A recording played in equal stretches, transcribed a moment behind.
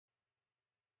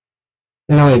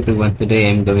Hello everyone, today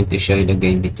I'm going to show you the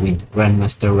game between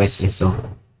Grandmaster Wesley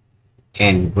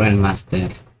and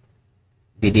Grandmaster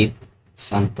Vidit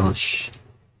Santosh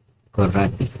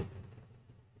Gujrathi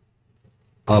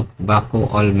of Bogo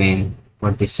Allmen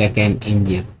 42nd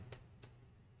India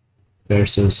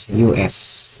versus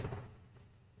US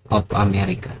of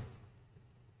America.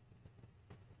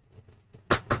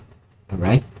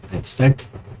 Alright, let's start.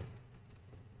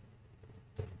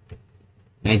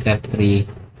 Knight f3,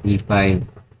 d5,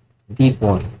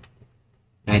 d4,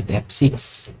 knight f6,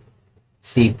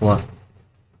 c4,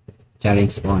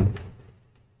 challenge pawn,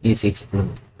 e6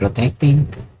 protecting,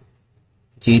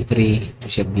 g3,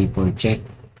 bishop d4 check,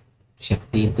 bishop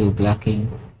d2 blocking,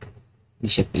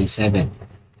 bishop e7.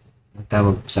 Ang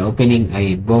tawag sa opening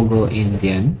ay Bogo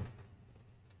Indian,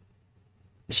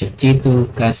 bishop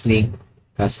g2, castling,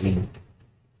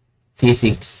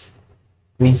 c6,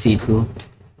 queen c2,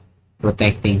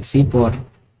 protecting c4,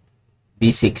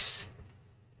 b6,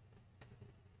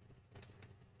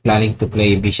 planning to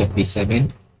play bishop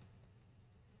b7,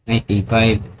 knight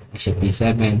e5, bishop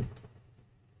b7,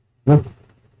 rook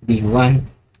b1,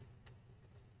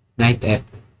 knight f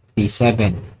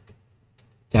b7,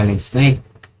 challenge knight,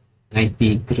 knight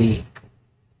d3,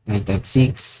 knight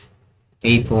f6,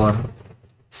 a4,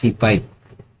 c5.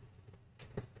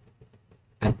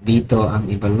 At dito ang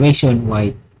evaluation,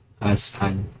 white has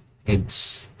an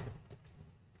edge.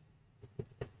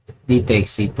 D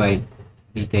takes c5,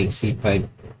 b takes c5,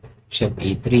 bishop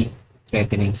e3,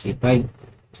 threatening c5,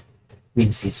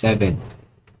 queen c7,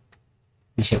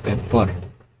 bishop f4.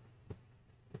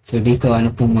 So dito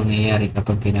ano pong mangyayari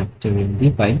kapag kinapture yung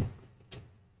d5?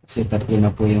 Kasi tatlo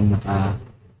na po yung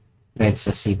naka-threat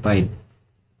sa c5.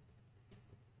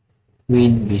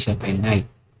 Queen, bishop, and knight.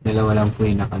 Dalawa lang po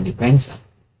yung naka-depensa.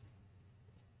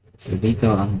 So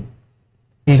dito ang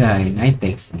tira ay knight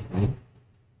takes d5.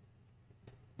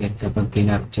 Then kapag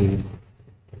kinapture yung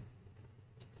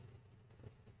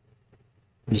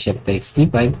bishop takes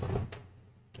d5,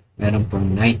 meron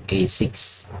pong knight a6.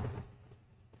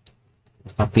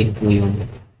 Nakapin po yung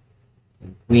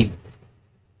queen.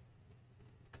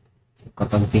 So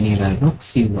kapag tinira rook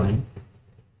c1,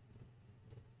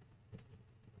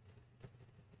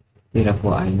 tira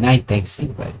po ay knight takes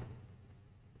c5.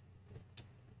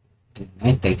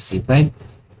 Knight takes c5,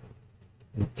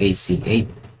 rook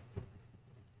ac8,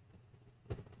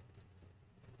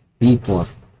 b4,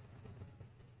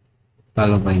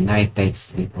 followed by knight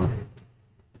takes b4.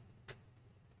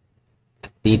 At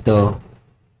dito,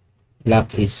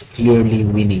 black is clearly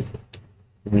winning.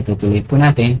 Kung itutuloy po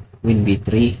natin, queen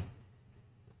b3,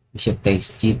 bishop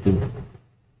takes g2,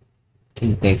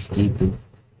 king takes g2,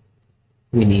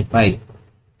 queen e5,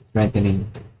 threatening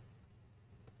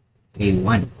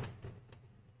a1,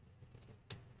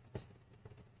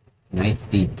 knight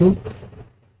d2,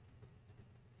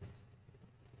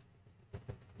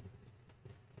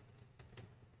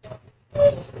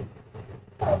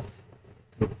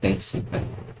 rook takes c5.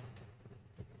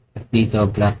 At dito,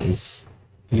 black is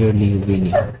purely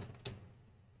winning.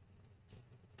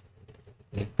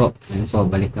 Okay po, ngayon po,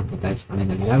 balik na po tayo sa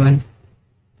kanilang laban.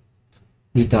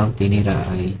 Dito ang tinira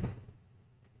ay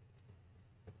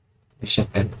bishop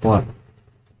f4,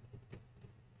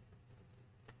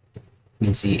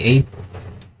 queen c8,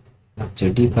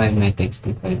 capture d5, knight takes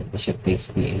d5, bishop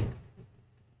takes b8,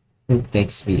 rook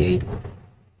takes b8,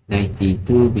 knight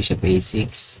d2, bishop a6,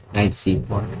 knight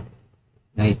c4,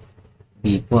 knight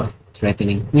b4,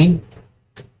 threatening queen,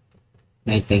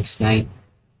 knight takes knight,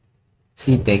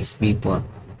 c takes b4.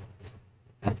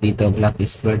 At dito black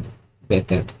is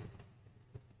better.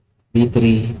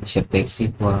 b3, bishop takes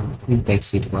c4, queen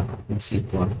takes c4, queen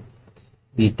c4,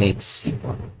 b takes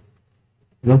c4,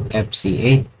 rook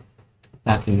fc8,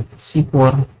 attacking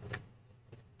c4,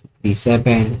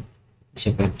 b7,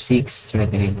 bishop f6,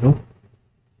 threatening rook,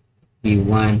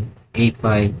 b1,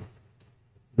 a5,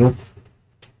 rook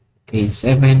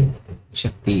a7,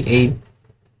 bishop d8.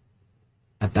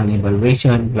 At ang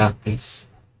evaluation, black is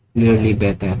clearly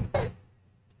better.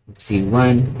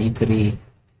 c1, b3,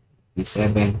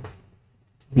 b7,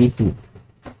 b2,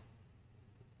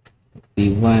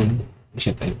 b1,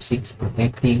 bishop f6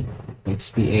 protecting, takes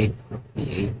b8,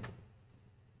 b8,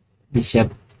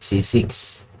 bishop c6,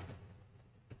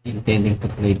 intending to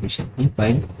play bishop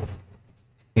e5.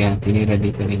 Kaya ang tinira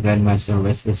dito ni Grandmaster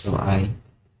Wesley ay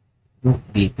rook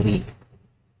b3,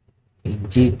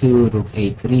 g2, rook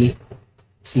a3,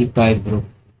 c5, rook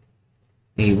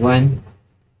a1,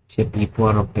 bishop e4,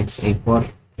 rook takes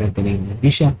a4, threatening the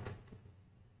bishop,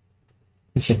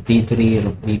 bishop d3,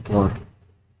 rook b4,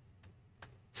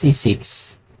 c6,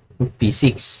 rook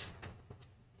b6,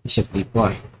 bishop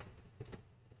b4,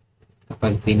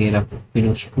 kapag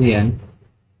pinush po yan,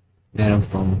 meron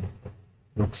pong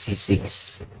rook c6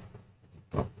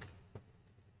 po.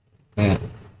 Kaya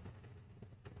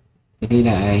pili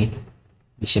na ay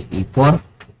bishop e4,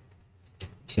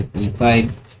 bishop e5,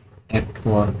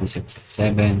 f4, bishop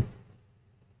c7,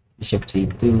 bishop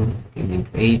c2, king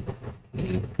f8,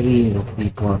 king f3, rook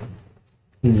b4,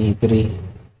 king e3,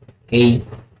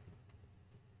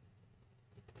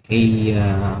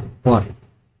 a4.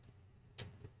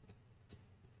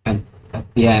 At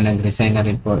yan, nag-resign na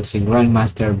rin po si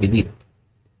Grandmaster Vidit.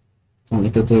 Kung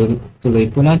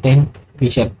itutuloy po natin,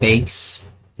 bishop takes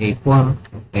a4,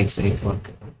 takes a4,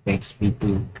 takes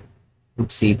b2,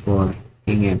 rook c4,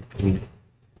 king f3,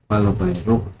 followed by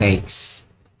rook takes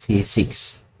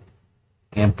c6.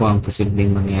 Ayan po ang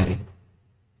posibleng mangyari.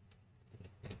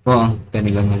 Ayan po ang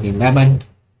kanilang naging laban.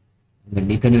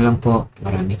 Nandito na lang po.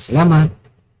 Maraming salamat.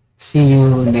 See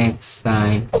you next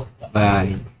time.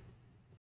 Bye.